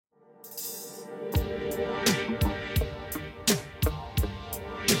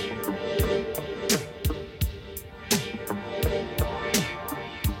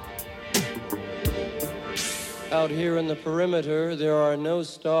Out here in the perimeter, there are no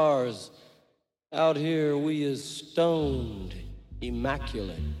stars. Out here, we is stoned,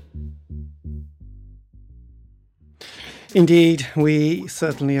 immaculate. Indeed, we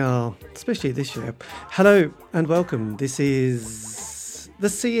certainly are, especially this year. Hello and welcome. This is the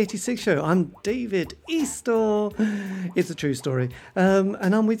C86 show. I'm David Easter. It's a true story.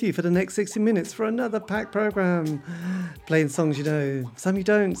 And I'm with you for the next 60 minutes for another packed programme. Playing songs you know, some you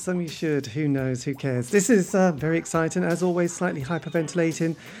don't, some you should. Who knows, who cares? This is very exciting. As always, slightly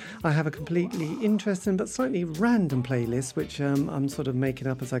hyperventilating. I have a completely interesting but slightly random playlist, which I'm sort of making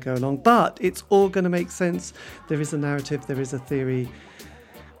up as I go along. But it's all going to make sense. There is a narrative, there is a theory.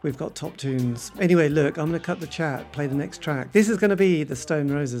 We've got top tunes. Anyway, look, I'm going to cut the chat, play the next track. This is going to be the Stone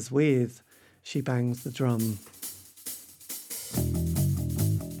Roses with She Bangs the Drum.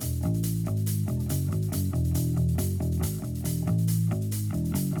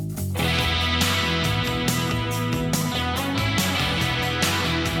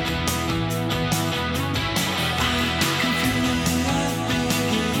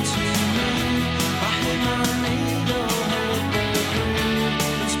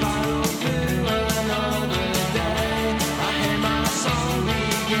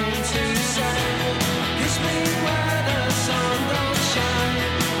 To say, kiss me.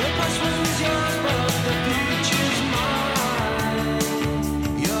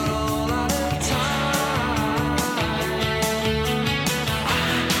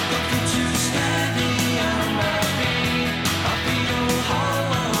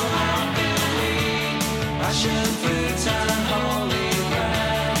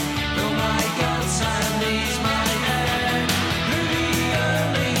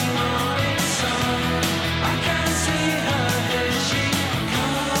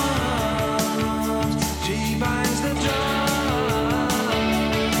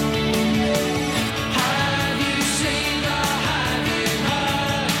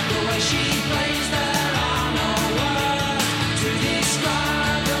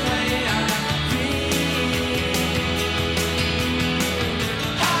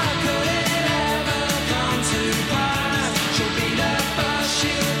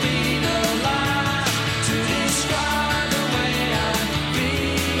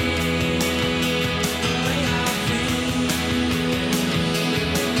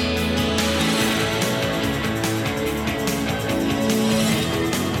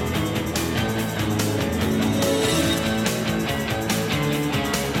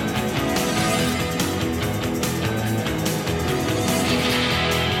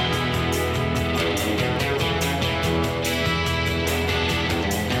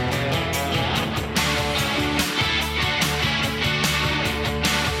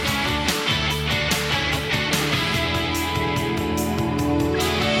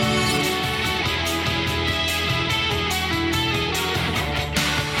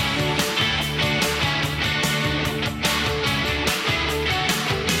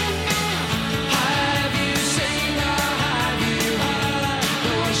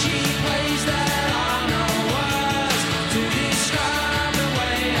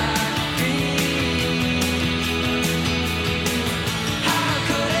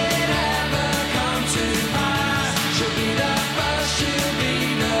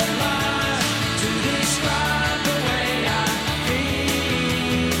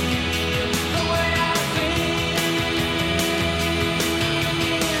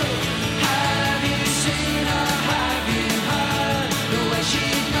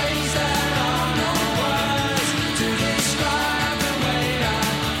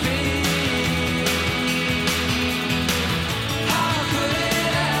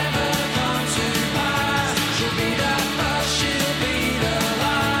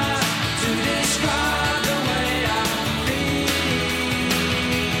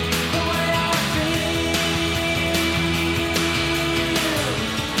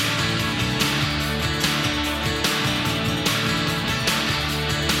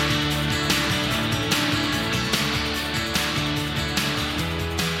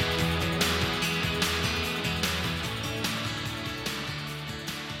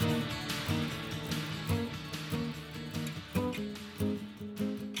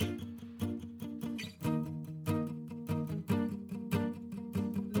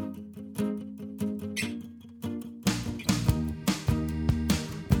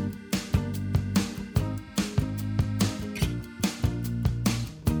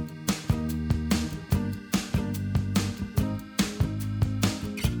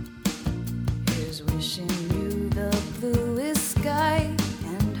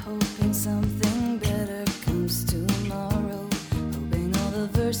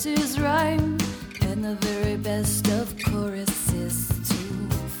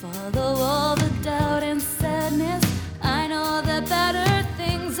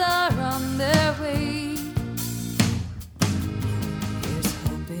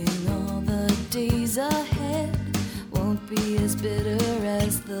 bitter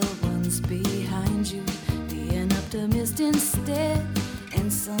as the ones behind you. Be an optimist instead,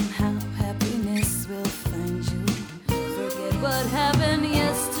 and somehow happiness will find you. Forget what happened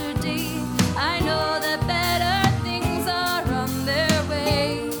yesterday. I know that better things are on their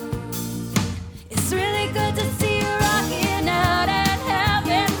way. It's really good to see you rocking out and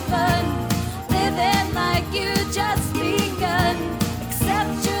having fun, living like you just begun.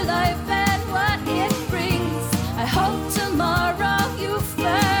 Accept your life and what it brings. I hope tomorrow you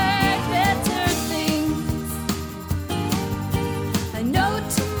find better things. I know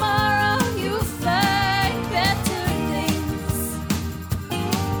tomorrow you find better things.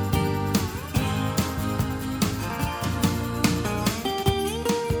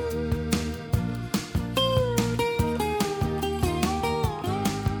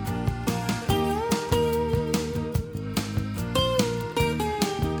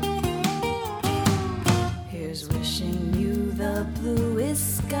 Here's wishing you the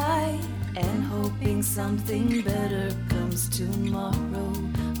bluest sky and hoping something better comes tomorrow.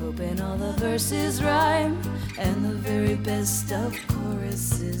 Hoping all the verses rhyme and the very best of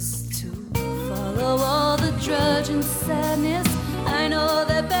choruses too. Follow all the drudge and sadness. I know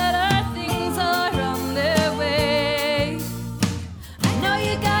that better things are on their way. I know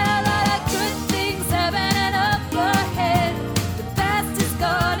you got a lot of good things happening up ahead. The past is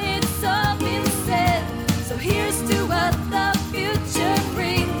gone, it's all been said. So here's to what the future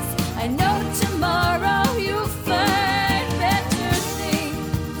brings. I know tomorrow you'll find better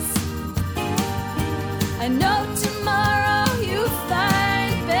things. I know tomorrow you'll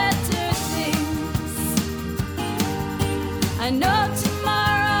find better things. I know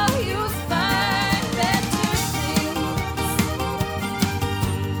tomorrow you'll find better things.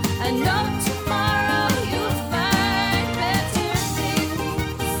 I know tomorrow you'll find better things.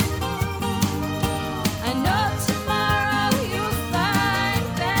 I know tomorrow you'll find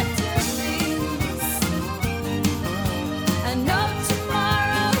better things. I know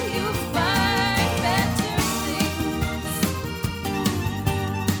tomorrow you'll find better things.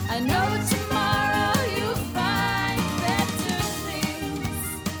 I know tomorrow you'll find better things.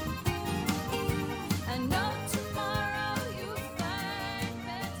 I know tomorrow you'll find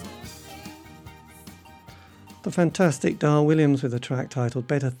better things. The fantastic Dar Williams with a track titled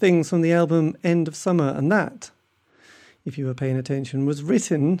Better Things from the album End of Summer. And that, if you were paying attention, was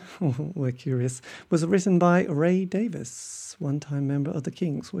written, we're curious, was written by Ray Davis, one-time member of the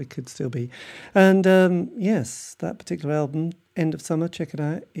Kinks, or it could still be. And yes, that particular album, End of Summer, check it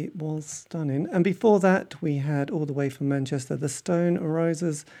out, it was stunning. And before that, we had all the way from Manchester, the Stone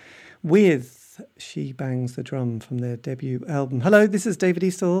Roses with She Bangs the Drum from their debut album. Hello, this is David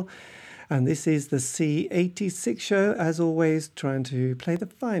Eastaugh. And this is the C86 show, as always, trying to play the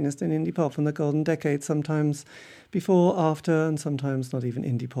finest in indie pop from the golden decade, sometimes before, after, and sometimes not even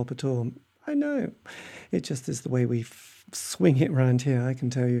indie pop at all. I know, it just is the way we swing it round here, I can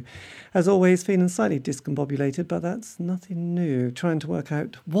tell you. As always, feeling slightly discombobulated, but that's nothing new. Trying to work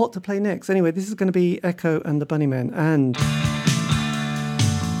out what to play next. Anyway, this is going to be Echo and the Bunnymen, and...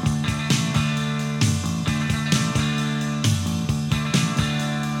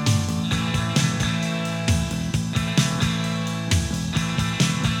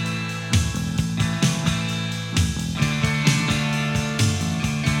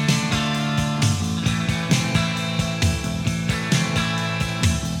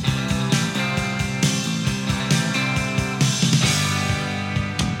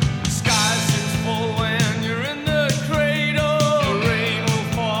 Sky sits full when you're in the cradle.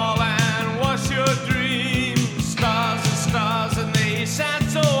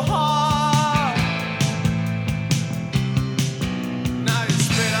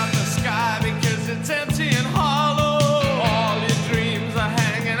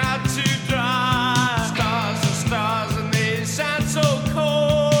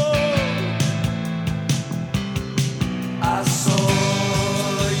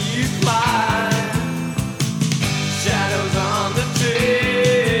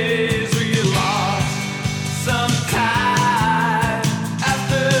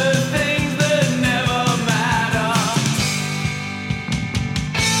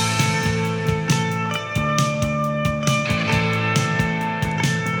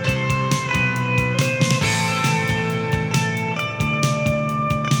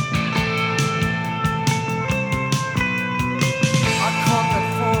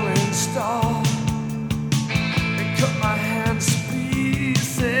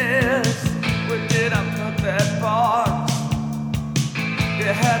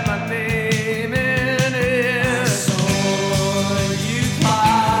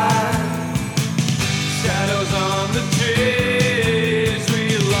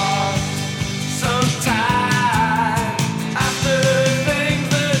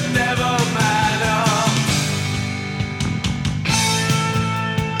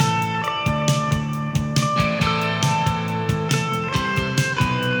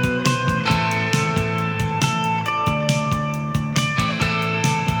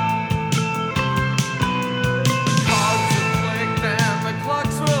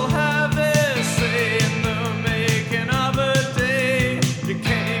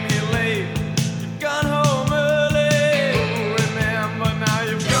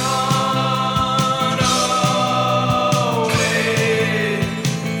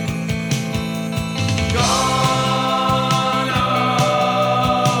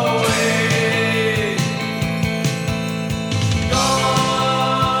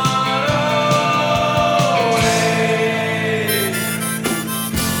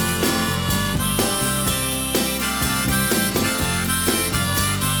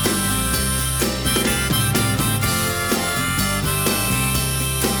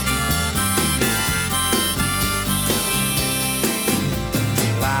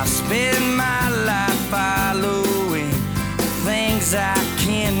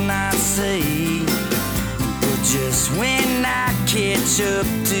 cannot say. But just when I catch up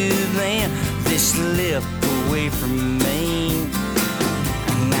to them, they slip away from me.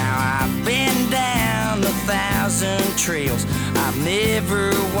 Now I've been down 1,000 trails I've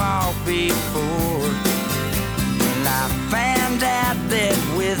never walked before. And I found out that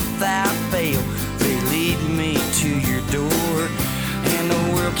without fail, they lead me to your door. And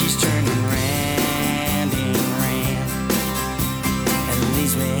the world keeps turning round and round, and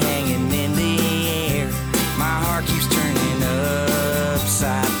leaves me hanging in the air. My heart keeps turning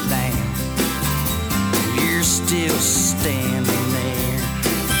upside down, and you're still standing there.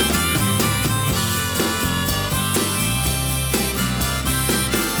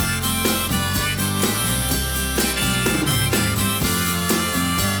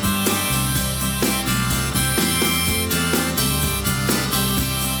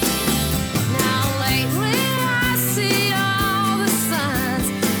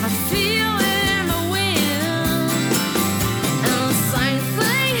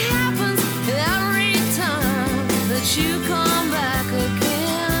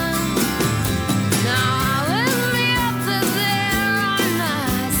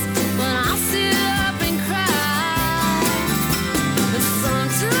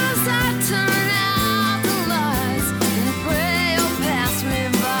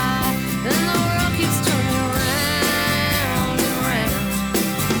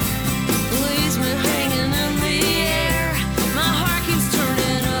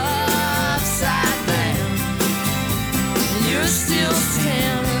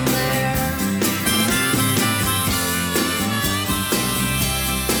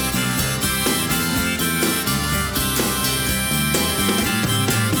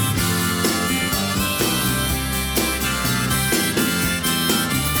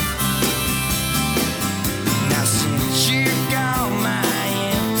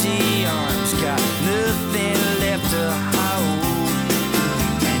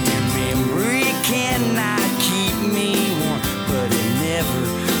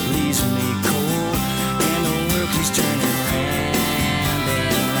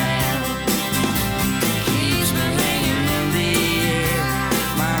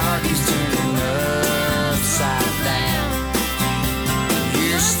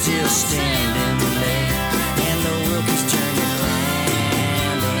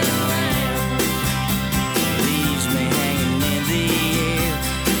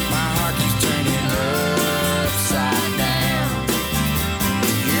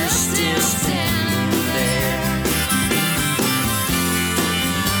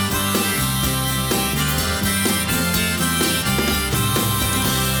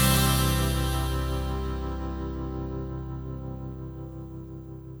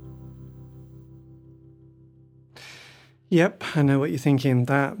 Yep, I know what you're thinking.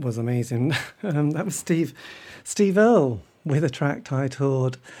 That was amazing. That was Steve Earle with a track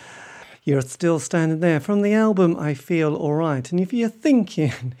titled You're Still Standing There from the album I Feel Alright. And if you're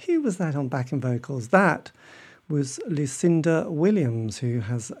thinking, who was that on backing vocals? That was Lucinda Williams, who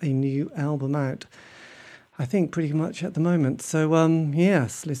has a new album out, I think, pretty much at the moment. So,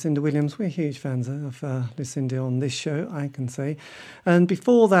 yes, Lucinda Williams, we're huge fans of Lucinda on this show, I can say. And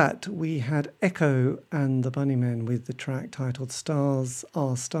before that, we had Echo and the Bunnymen with the track titled Stars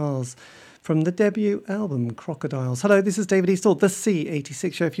Are Stars from the debut album Crocodiles. Hello, this is David Eastaugh, the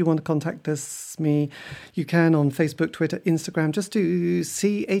C86 Show. If you want to contact me, you can on Facebook, Twitter, Instagram. Just do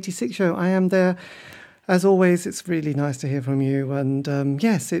C86 Show. I am there. As always, it's really nice to hear from you. And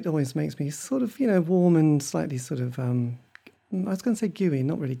yes, it always makes me sort of, warm and slightly sort of, I was going to say gooey,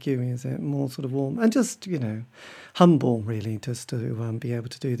 not really gooey, is it? More sort of warm and just, humble, really, just to be able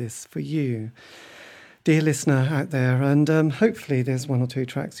to do this for you, dear listener out there. And hopefully there's one or two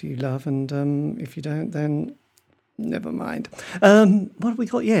tracks you love. And if you don't, then never mind. What have we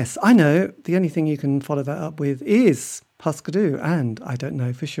got? Yes, I know. The only thing you can follow that up with is Husker Du and I Don't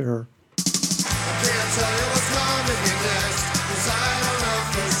Know For Sure. I can't tell you what's coming next, 'cause I don't know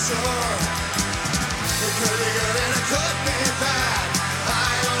for sure. It could be good and it could be bad,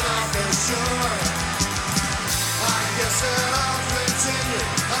 I don't know for sure. I guess it'll continue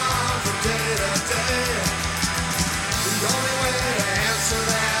on from day to day. The only way to answer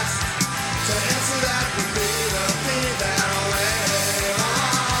that would be to be that way.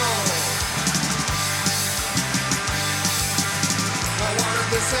 Oh. I wanted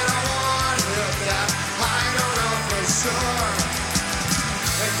this and I wanted that, I don't know for sure.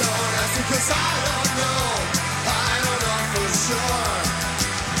 And don't ask me 'cause I don't know for sure.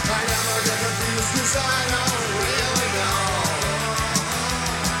 I never get confused 'cause I don't really know.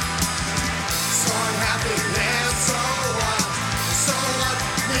 So I'm happy and so what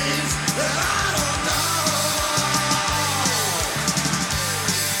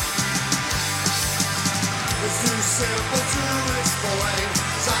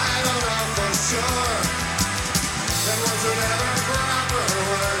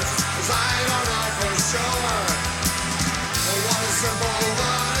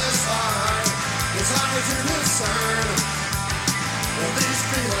concern. These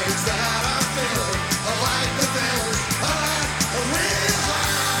feelings that I'm feeling are like the feelings of real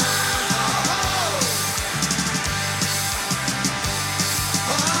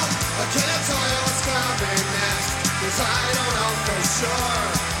I can't tell you what's coming next, 'cause I don't know for sure.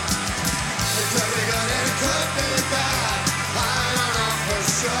 It could be good and it could be bad, I don't know for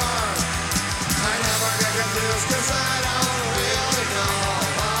sure. I never get confused 'cause I don't really know.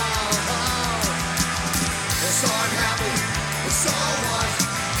 So I'm happy, so what?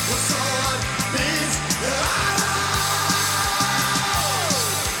 Well, so what means that I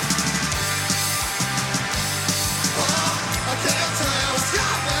I can't tell you what's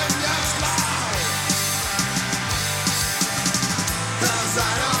coming next, 'cause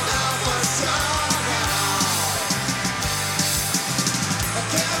I don't know for sure at all. I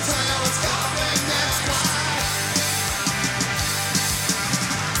can't tell you what's coming next,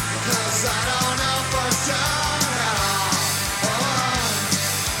 'cause I don't know for sure.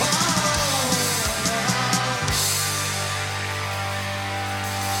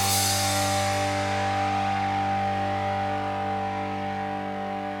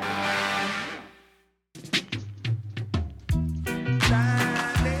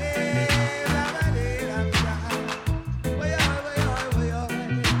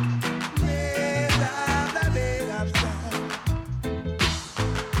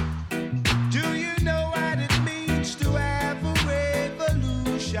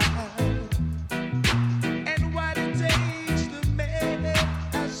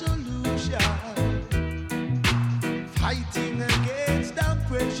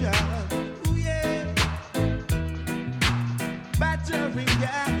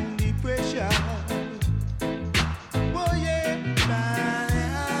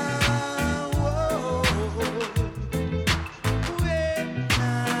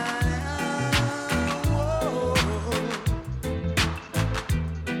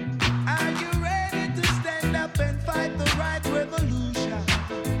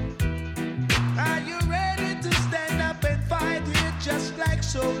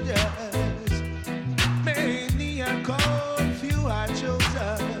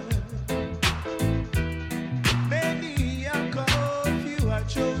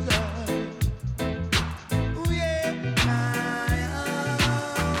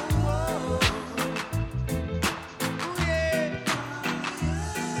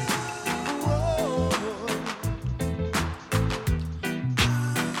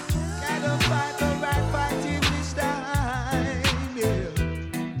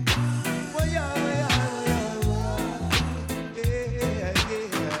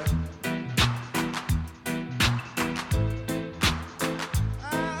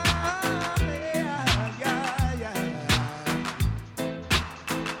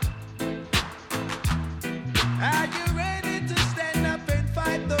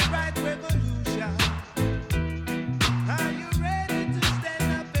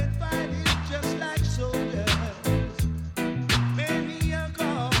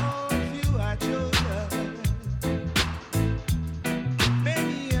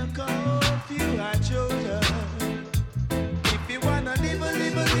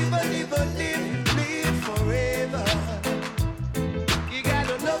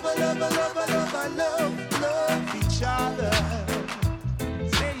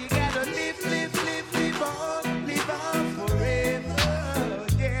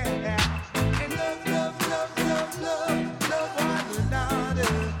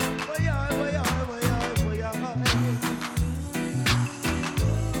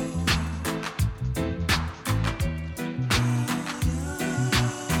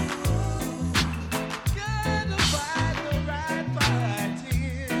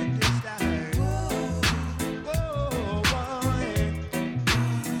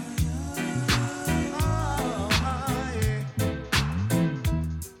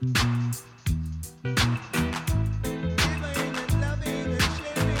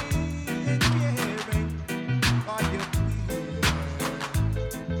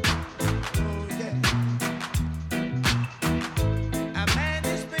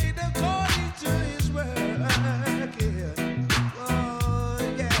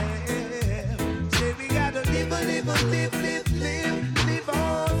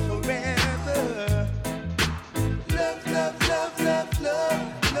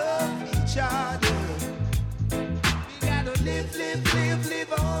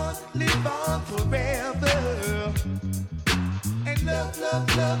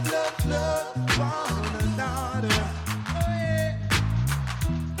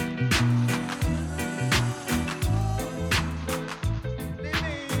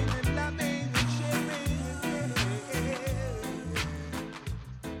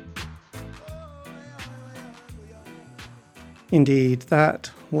 Indeed, that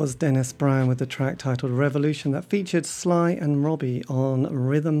was Dennis Brown with the track titled Revolution that featured Sly and Robbie on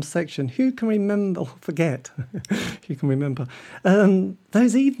Rhythm Section. Who can remember, or forget, who can remember,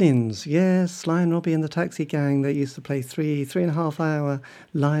 those evenings? Yes, Sly and Robbie and the Taxi Gang that used to play 3.5 hour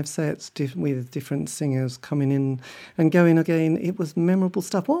live sets with different singers coming in and going again. It was memorable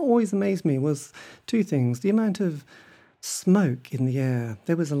stuff. What always amazed me was two things: the amount of smoke in the air.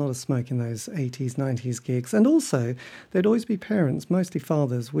 There was a lot of smoke in those 80s, 90s gigs. And also, there'd always be parents, mostly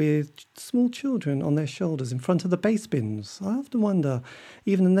fathers, with small children on their shoulders in front of the bass bins. I often wonder,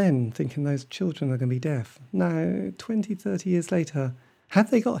 even then, thinking those children are going to be deaf. Now, 20, 30 years later, have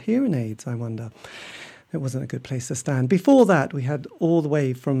they got hearing aids, I wonder? It wasn't a good place to stand. Before that, we had all the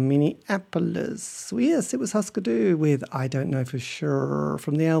way from Minneapolis. Yes, it was Husker Du with I Don't Know For Sure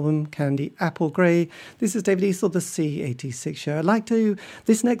from the album Candy Apple Grey. This is David Eastaugh, the C86 Show. I'd like to,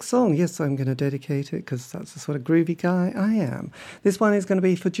 this next song, yes, I'm going to dedicate it because that's the sort of groovy guy I am. This one is going to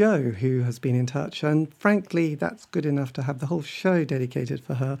be for Jo, who has been in touch. And frankly, that's good enough to have the whole show dedicated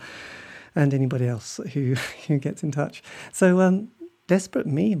for her and anybody else who gets in touch. So, Desperate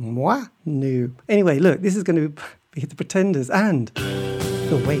Me? Moi? No. Anyway, look, this is going to be The Pretenders and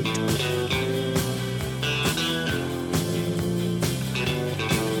The Wait.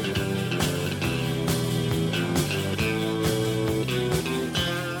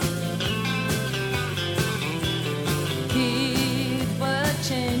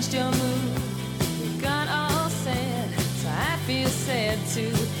 Changed your mood, you got all sad, so I feel sad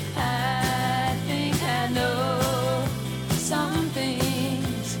too. I think I know some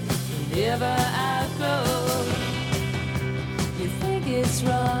things you never outgrow. You think it's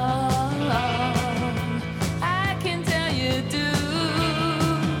wrong, I can tell you do.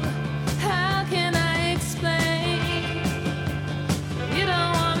 How can I explain? You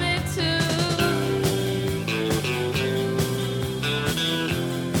don't want me to.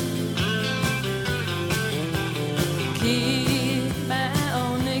 Key, my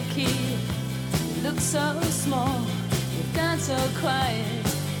only key. You look so small, you've gone so quiet.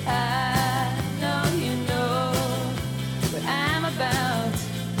 I know you know what I'm about.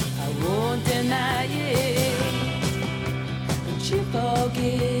 I won't deny it. But you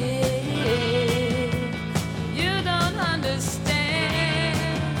forget. You don't understand.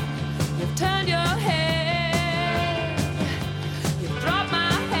 You've turned your head. You dropped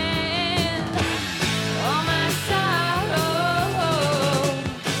my hand. All my sorrow,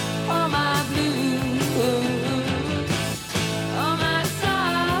 all my blues, all my sorrow.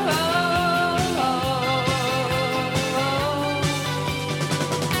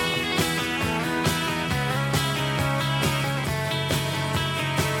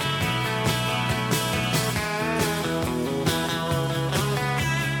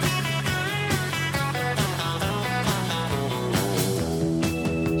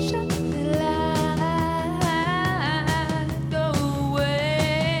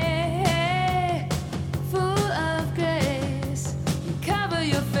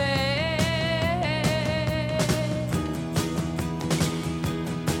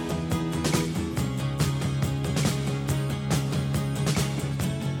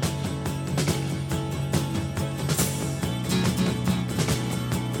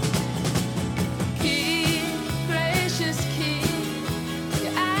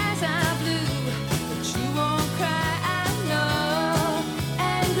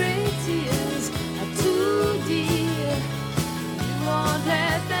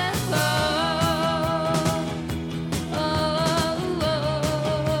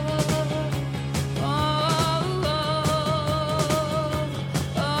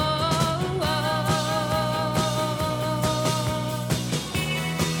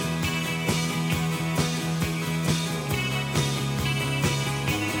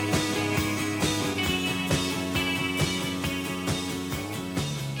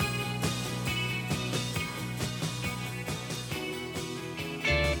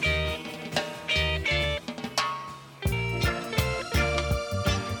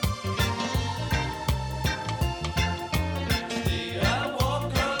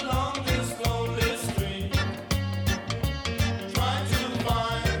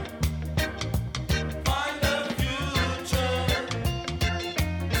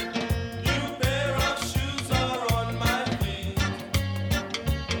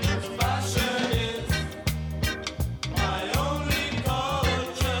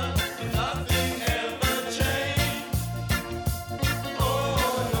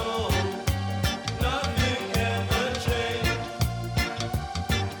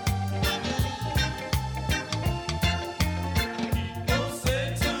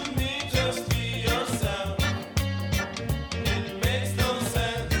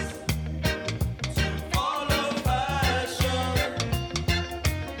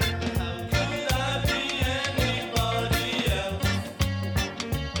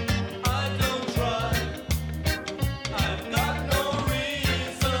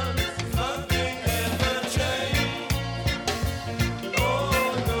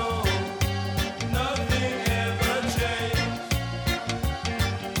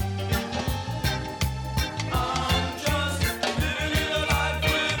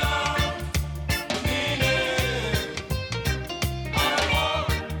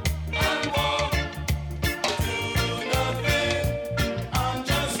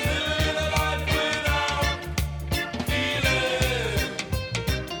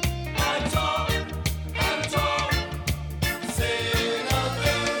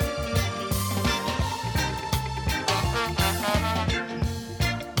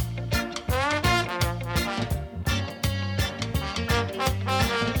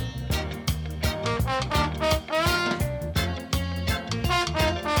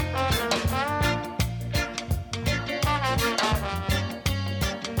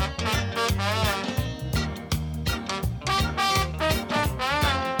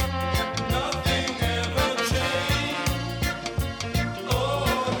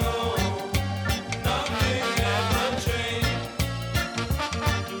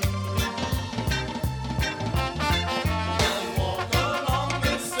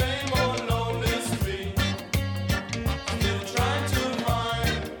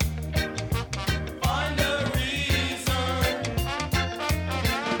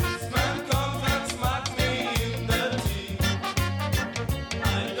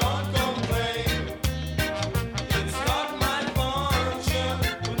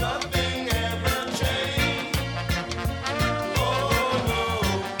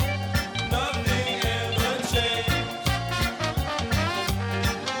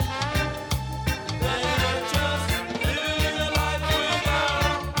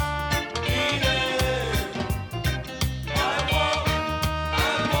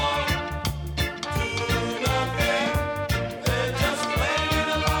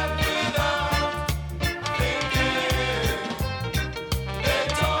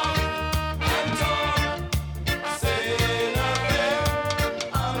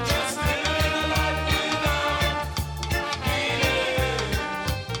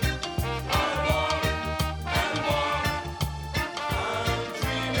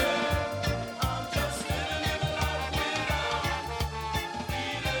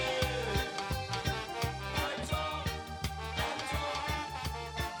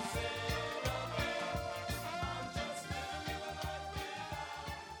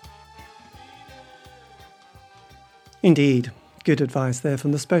 Indeed. Good advice there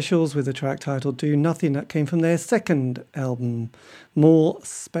from the Specials with a track titled Do Nothing. That came from their second album, More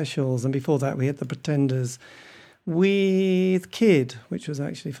Specials. And before that, we had the Pretenders with Kid, which was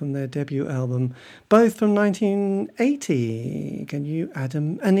actually from their debut album, both from 1980. Can you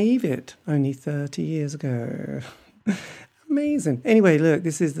Adam and Eve it? Only 30 years ago. Amazing. Anyway, look,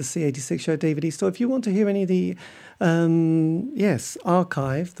 this is the C86 show, David Eastaugh. If you want to hear any of the,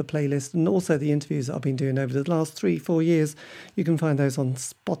 archive, the playlist, and also the interviews that I've been doing over the last 3-4 years, you can find those on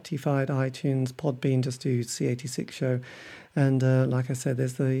Spotify, iTunes, Podbean, just do C86 show. And like I said,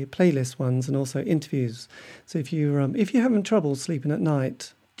 there's the playlist ones and also interviews. So if you're having trouble sleeping at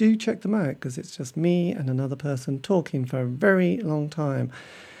night, do check them out, because it's just me and another person talking for a very long time.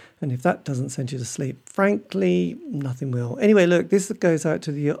 And if that doesn't send you to sleep, frankly, nothing will. Anyway, look, this goes out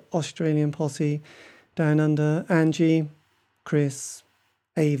to the Australian posse down under, Angie, Chris,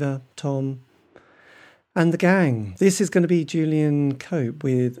 Ava, Tom, and the gang. This is going to be Julian Cope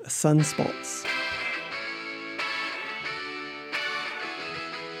with Sunspots.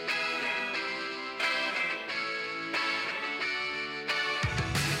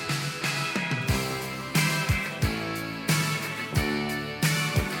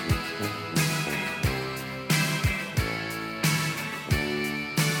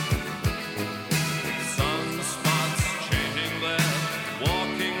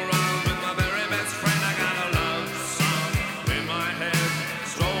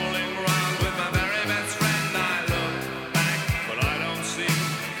 Strolling around with my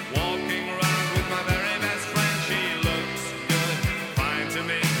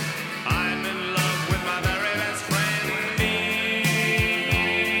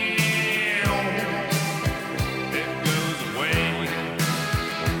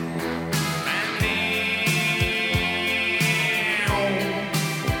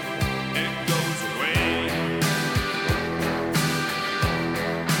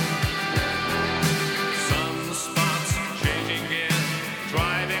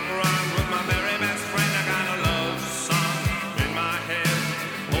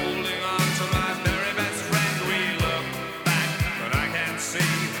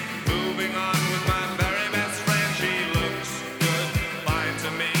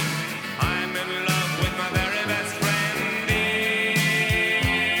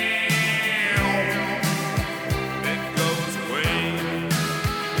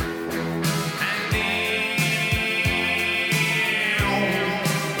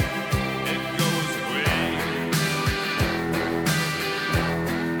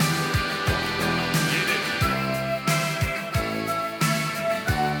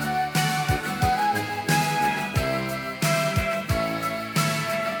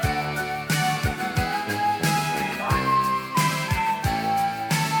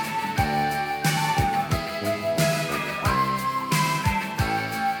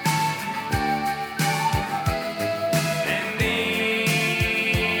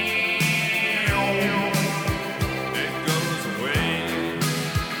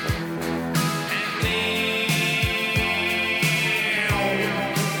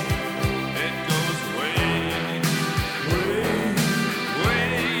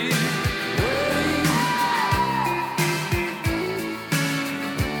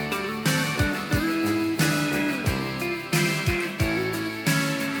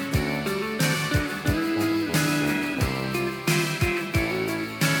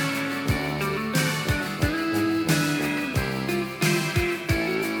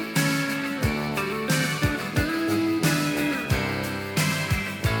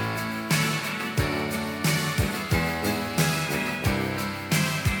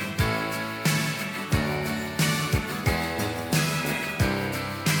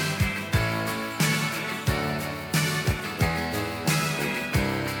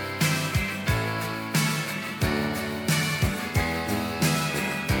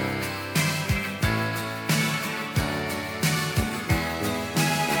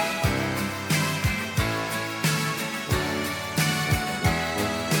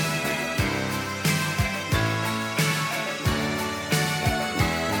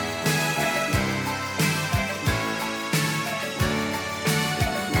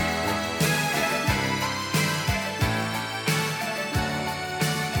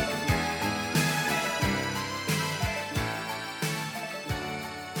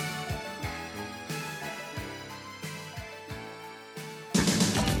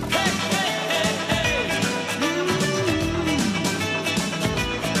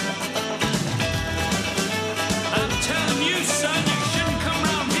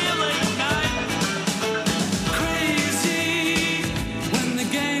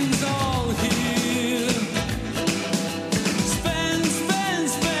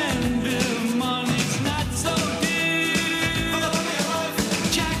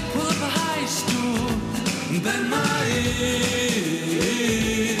lend my ear,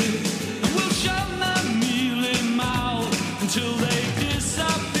 and we'll shut my mealy mouth until they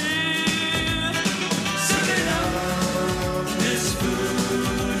disappear. Serving up this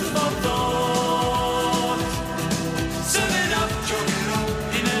food for thought. Serving up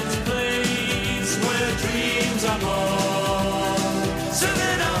in its place where dreams are born.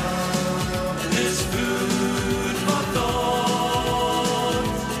 Serving up this food for thought.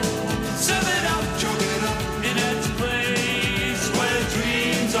 Serving up in its place where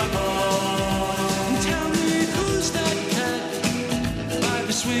dreams are born. Tell me, who's that cat by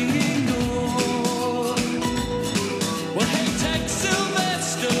the swinging door? Well, hey, Tex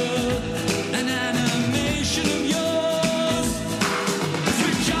Sylvester, an animation of yours.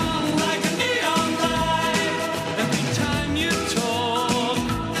 Switch on like a neon light every time you talk.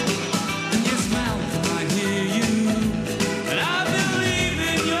 And yes, Malcolm, I hear you, and I believe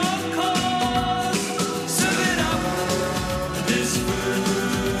in your cause. Serving up this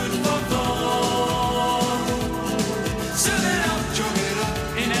food for thought. Serving up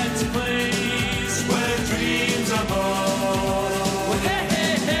in its place where dreams are born. Well, hey,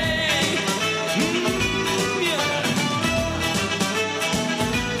 hey, hey, yeah.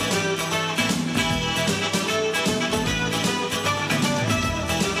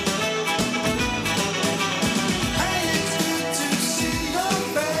 Hey, it's good to see your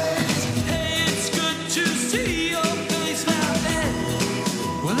face. Hey, it's good to see your face now, Ed.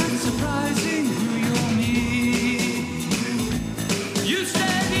 Well, it's surprising who you'll meet. You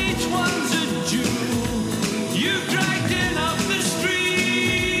said each one's a jewel. You dragged in off the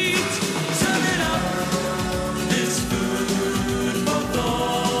street. Serving up this food for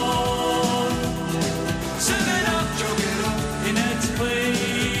thought. Serving up in its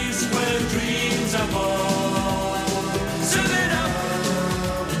place where dreams are born. Serving up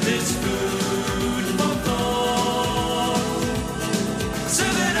this food for thought.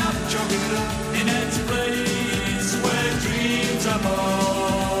 Serving up in its place where dreams are born.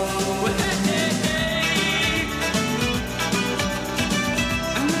 Well, hey, hey, hey.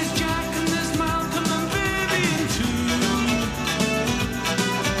 And there's Jack and there's Malcolm and Vivian too.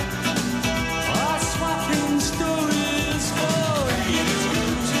 All swapping stories for you.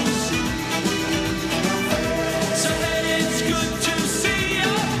 So hey, it's good to see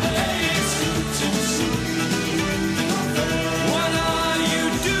your face. What are you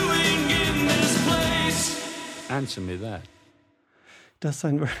doing in this place? Answer me that. Does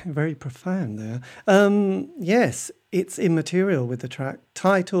sound very, very profound there. Yes, it's Immaterial with the track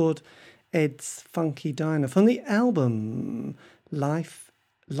titled Ed's Funky Diner from the album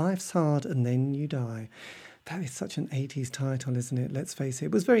Life's Hard and Then You Die. That is such an 80s title, isn't it? Let's face it.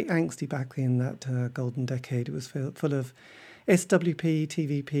 It was very angsty back in that golden decade. It was full of SWP,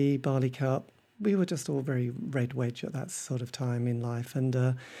 TVP, Barley Cup. We were just all very red wedge at that sort of time in life.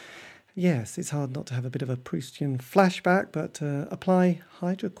 And yes, it's hard not to have a bit of a Proustian flashback, but apply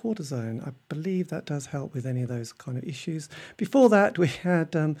hydrocortisone. I believe that does help with any of those kind of issues. Before that, we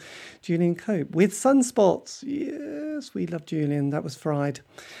had Julian Cope with Sunspots. Yes, we love Julian. That was Fried,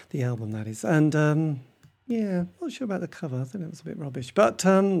 the album, that is. And yeah, not sure about the cover. I think it was a bit rubbish. But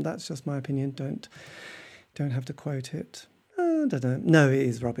that's just my opinion. Don't have to quote it. I don't know. No, it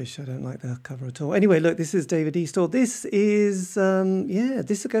is rubbish. I don't like the cover at all. Anyway, look, this is David Eastaugh. This is,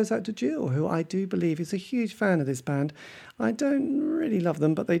 this goes out to Jill, who I do believe is a huge fan of this band. I don't really love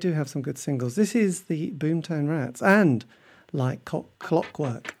them, but they do have some good singles. This is the Boomtown Rats and Like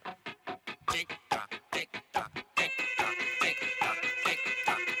Clockwork.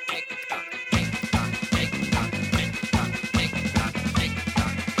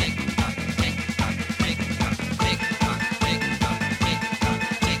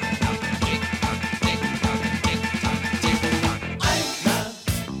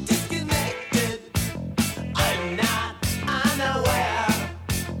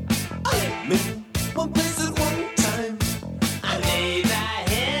 One place at one time. I neither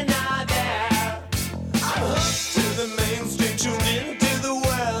here nor there. I'm hooked to the mainstream, tuned into the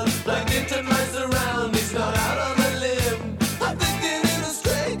world. Plugged into my surroundings, not out on a limb. I'm thinking in a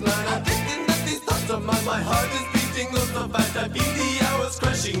straight line. I'm thinking that these thoughts of mine. My heart is beating oh so fast. I feel the hours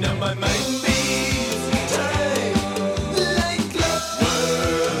crashing down. My mind beats time like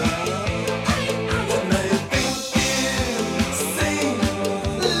clockwork. And I think insane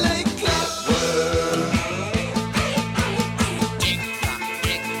like clockwork.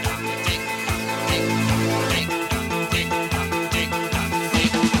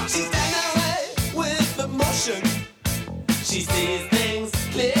 She's done away with emotion. She sees things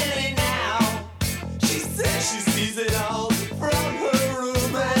clearly now. She says she sees it all from her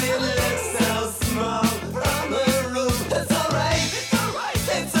room, and it looks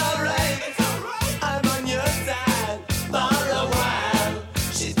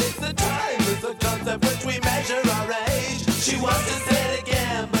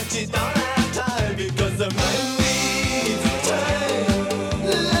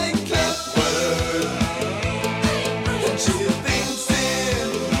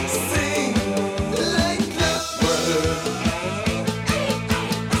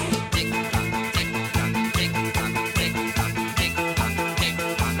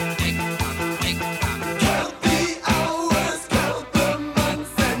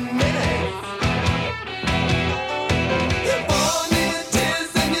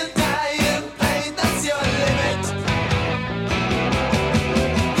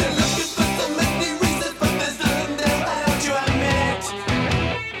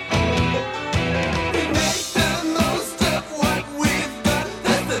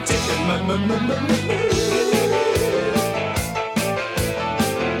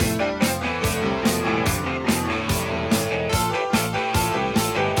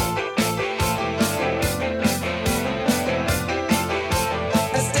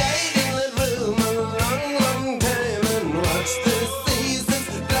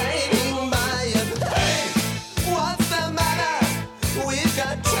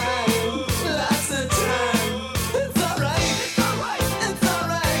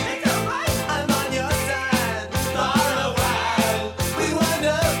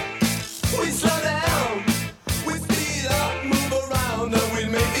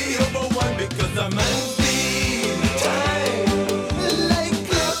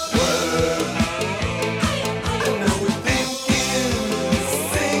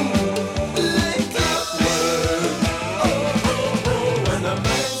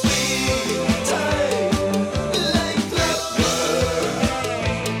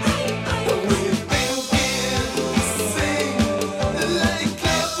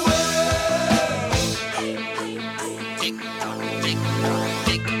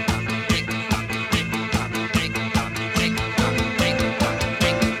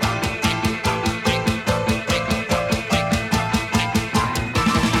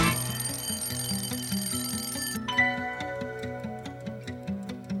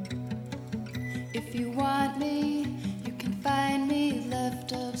If you want me, you can find me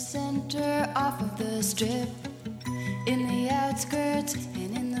left of center off of the strip. In the outskirts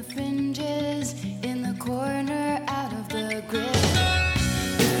and in the fringes, in the corner out of the grip.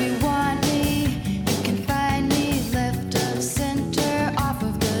 If you want me, you can find me left of center off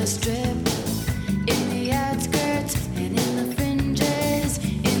of the strip. In the outskirts and in the fringes,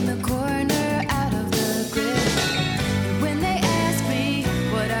 in the corner out of the grip. And when they ask me,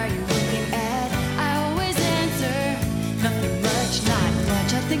 what are you looking at? I always answer, nothing much, not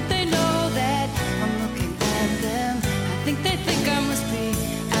much. I think they know that I'm looking at them. I think they think I must be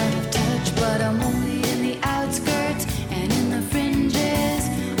out of touch, but I'm only in the outskirts and in the fringes,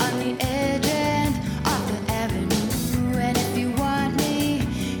 on the edge and off the avenue. And if you want me,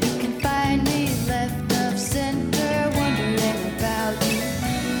 you can find me left of center, wondering about you.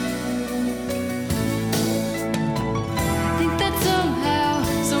 I think that somehow,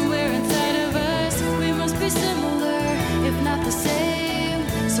 somewhere inside of us, we must be similar, if not the same.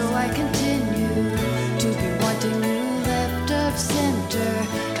 So I continue to be wanting you left of center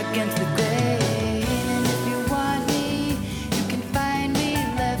against the grain. And if you want me, you can find me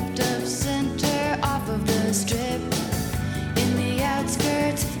left of center off of the strip. In the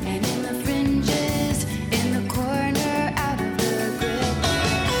outskirts and in the fringes, in the corner out of the grip.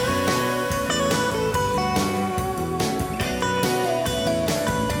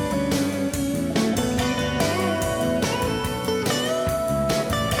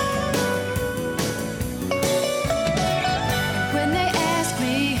 When they ask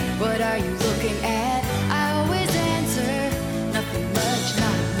me, what are you looking at? I always answer, nothing much,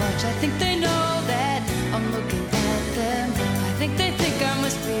 not much. I think they know that I'm looking at them. I think they think I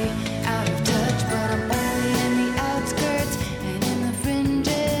must be out of touch, but I'm only in the outskirts and in the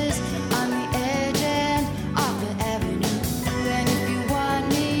fringes, on the edge and off the avenue. And if you want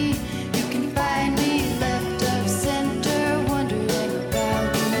me, you can find me left of center, wondering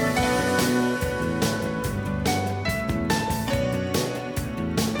about you.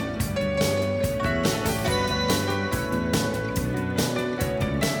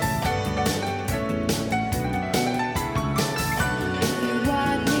 If you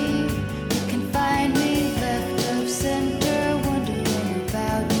want me, you can find me left of center, wondering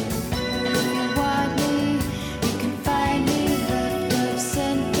about you. If you want me, you can find me left of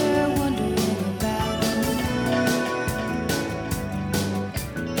center, wondering about you.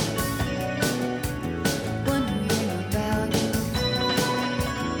 Wondering about you.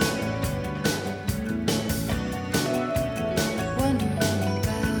 Wondering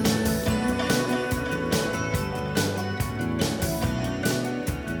about you.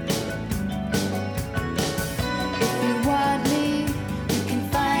 If you want me, you can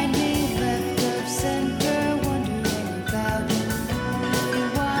find me left of center, wondering about you. If you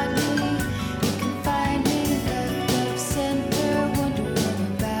want me, you can find me left of center, wondering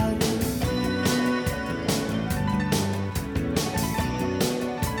about you.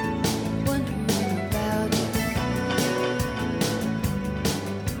 Wondering about you. Wondering about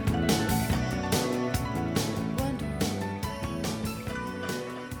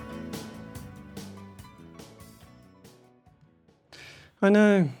I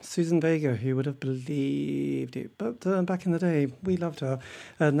know, Susan Vega, who would have believed it? But back in the day, we loved her.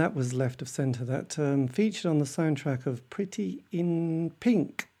 And that was Left of Centre, that featured on the soundtrack of Pretty in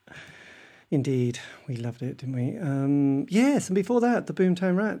Pink. Indeed, we loved it, didn't we? Yes, and before that, the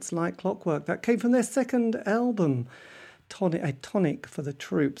Boomtown Rats, Like Clockwork. That came from their second album, A Tonic for the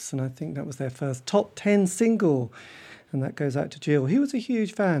Troops, and I think that was their first top 10 single. And that goes out to Jill. He was a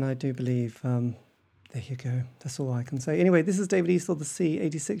huge fan, I do believe. There you go. That's all I can say. Anyway, this is David Eastaugh, the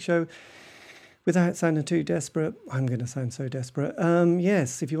C86 show. Without sounding too desperate, I'm going to sound so desperate.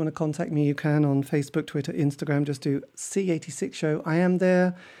 Yes, if you want to contact me, you can on Facebook, Twitter, Instagram. Just do C86 show. I am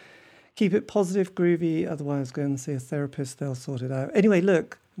there. Keep it positive, groovy. Otherwise, go and see a therapist. They'll sort it out. Anyway,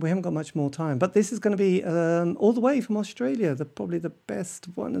 look, we haven't got much more time. But this is going to be all the way from Australia. Probably the best,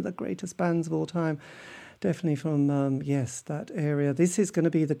 one of the greatest bands of all time. Definitely from, yes, that area. This is going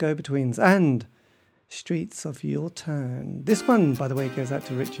to be the Go-Betweens and Streets of Your Town. This one, by the way, goes out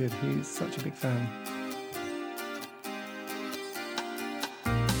to Richard, who's such a big fan.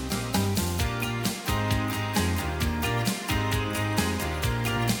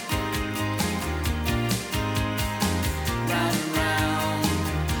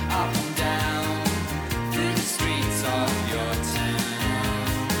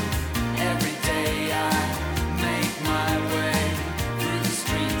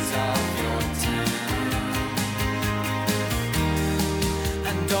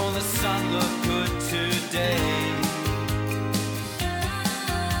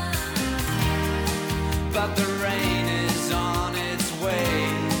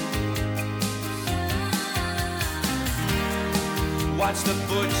 Watch the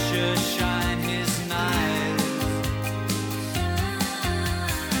butcher shine his knife,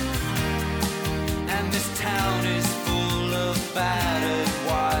 and this town is full of battered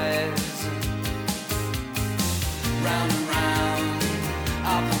wives. Round and round,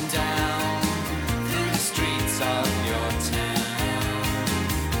 up and down, through the streets of your town.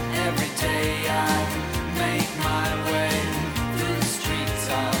 Every day I make my way through the streets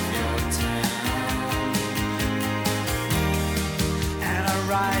of your town, and I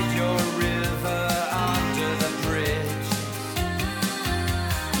ride your river under the bridge,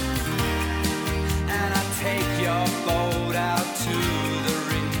 and I take your boat out to the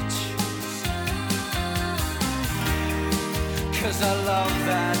reach, 'cause I love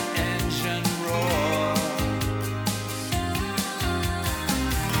that engine roar,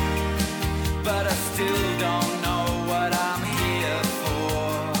 but I still don't know what I'm here for.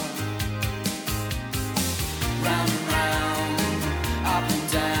 Round and round, up and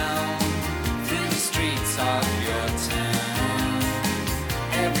down, through the streets of your town.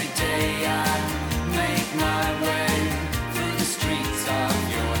 Every day I make my way through the streets of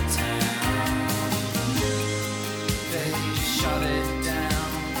your town. They shut it down,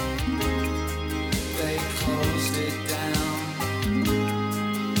 they closed it down,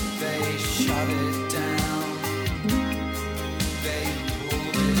 they shut it down, they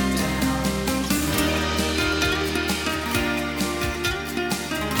pulled it down.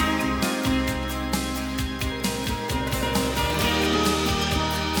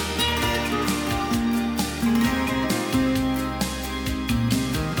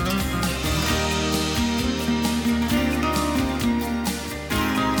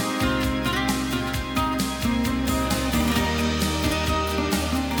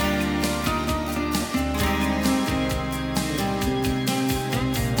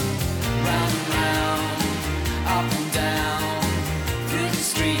 Round and round, up and down, through the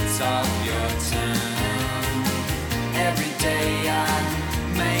streets of your town. Every day I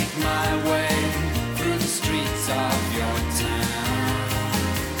make my way through the streets of your town.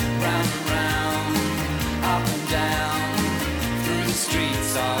 Round and round, up and down, through the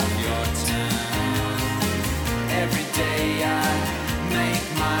streets of your town. Every day I make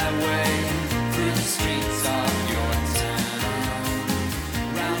my way through the streets of your town.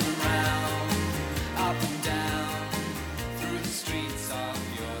 Round and round, up and down, through the streets of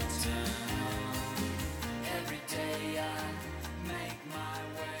your town. Every day I make my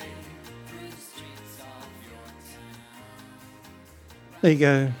way through the streets of your town. There you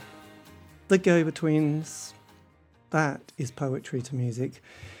go. The Go-Betweens. That is poetry to music.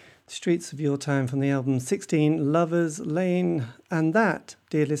 Streets of Your Town from the album 16 Lovers Lane. And that,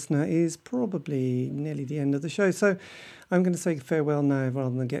 dear listener, is probably nearly the end of the show. So I'm going to say farewell now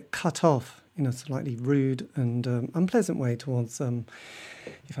rather than get cut off in a slightly rude and unpleasant way towards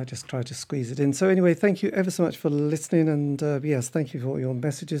if I just try to squeeze it in. So anyway, thank you ever so much for listening. And yes, thank you for all your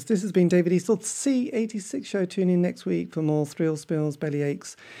messages. This has been David Eastaugh, C86 show. Tune in next week for more thrill spills, belly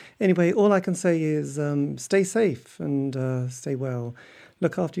aches. Anyway, all I can say is stay safe and stay well.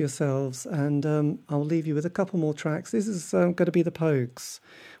 Look after yourselves, and I'll leave you with a couple more tracks. This is going to be the Pogues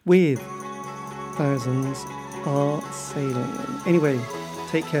with Thousands Are Sailing. Anyway,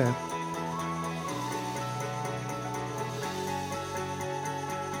 take care.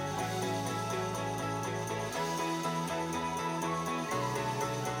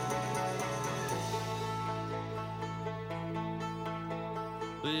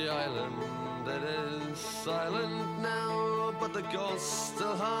 The island, it is silent now, but the ghosts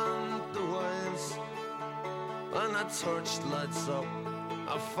still haunt the waves. And a torch lights up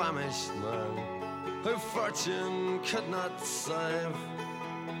a famished man who fortune could not save.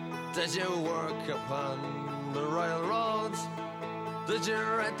 Did you work upon the railroads? Did you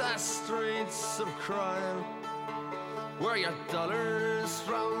ride the streets of crime? Were your dollars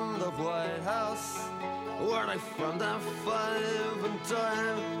from the White House? Were they from the 5 and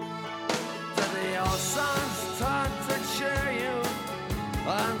dime? Did the old songs start to cheer you?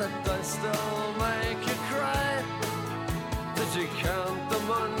 And did they still make you cry? Did you count the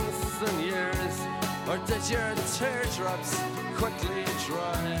months and years? Or did your teardrops quickly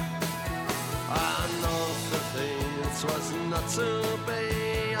dry? I know 15 was not to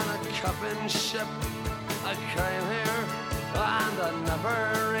be on a coffin ship. I came here and I never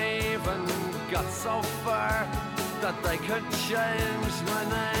even got so far that they could change my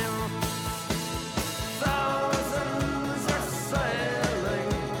name. Thousands are sailing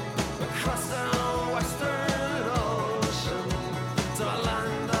across the western ocean to a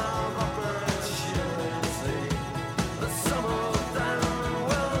land of opportunity that some of them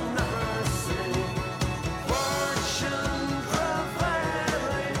will never see. Fortune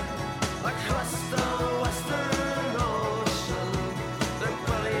prevailing across the western ocean, their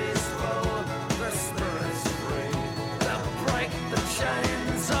bellies full, their spirits free. They'll break the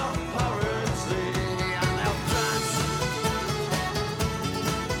chains of poverty and they'll dance.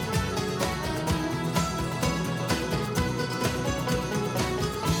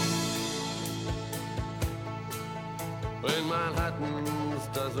 In Manhattan's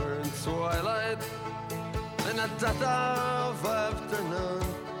desert twilight, in the dead of afternoon,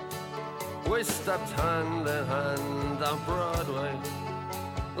 we stepped hand in hand on Broadway,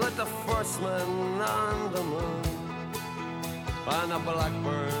 like the first men on the moon. And a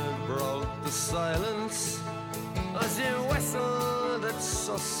blackbird broke the silence as you whistled, it's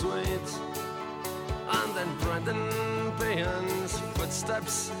so sweet. And in Brendan Behan's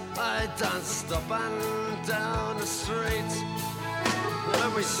footsteps, I danced up and down the street.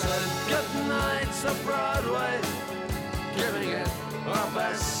 And we said goodnight to Broadway, giving it our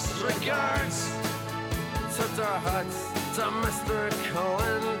best regards. Tipped our hats to Mr.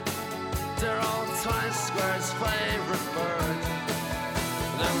 Cohen, dear old Times Square's favorite bird.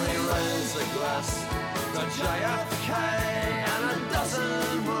 Then we raised a glass to JFK and a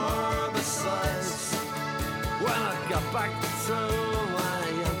dozen more besides. When I got back to my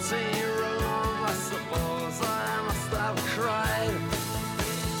empty room, I suppose I must have cried.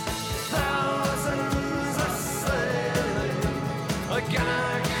 Thousands are sailing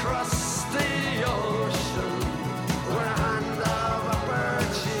again across the ocean. We're a hand of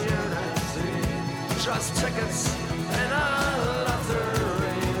opportunity, just tickets in a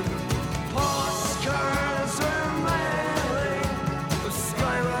lottery. Postcards we're mailing, the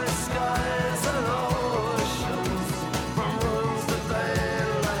skyward skies and oceans, from rooms that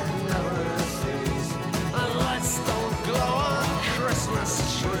daylight never sees. And lights don't glow on Christmas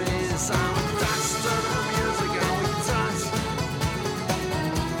trees. And we dance to the music and we dance.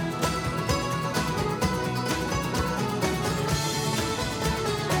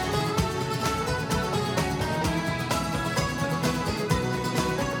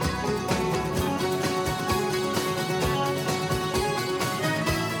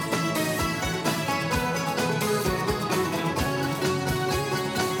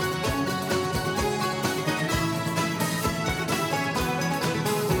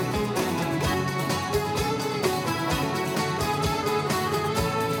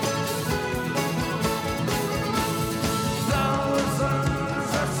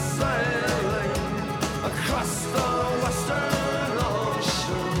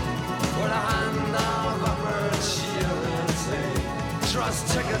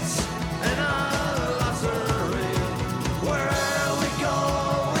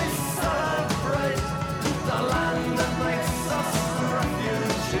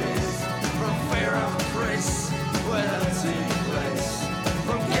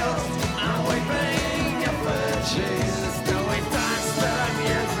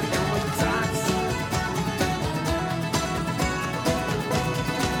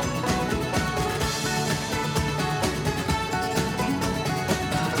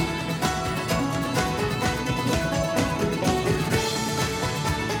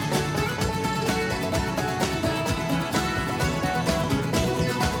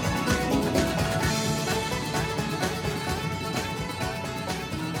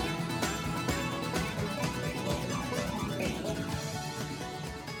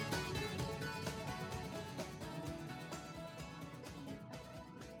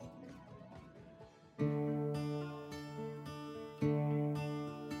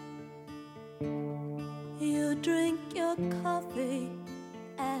 your coffee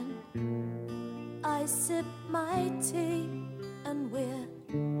and I sip my tea, and we're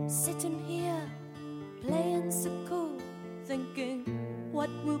sitting here playing so cool, thinking what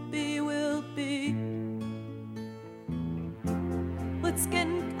will be will be. But it's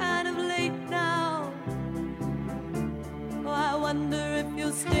getting kind of late now. Oh, I wonder if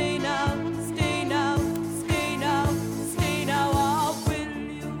you'll stay now, stay now, stay now, stay now. Or will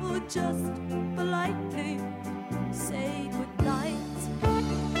you just politely say goodnight?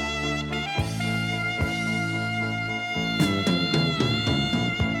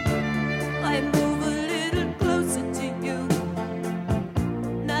 I move a little closer to you,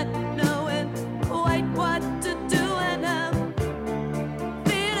 not knowing quite what to do, and I'm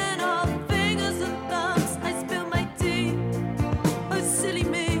feeling all fingers and thumbs. I spill my tea, oh silly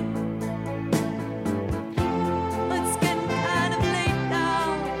me. It's getting kind of late now.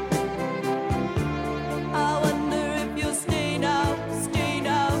 I wonder if you'll stay now, stay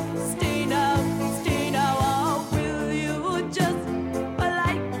now, stay now, stay now. Or will you just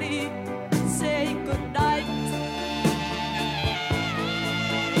politely say goodnight?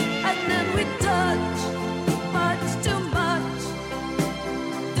 And then we touch much too much.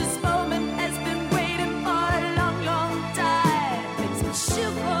 This moment has been waiting for a long, long time. Makes me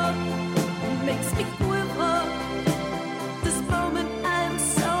shiver, makes me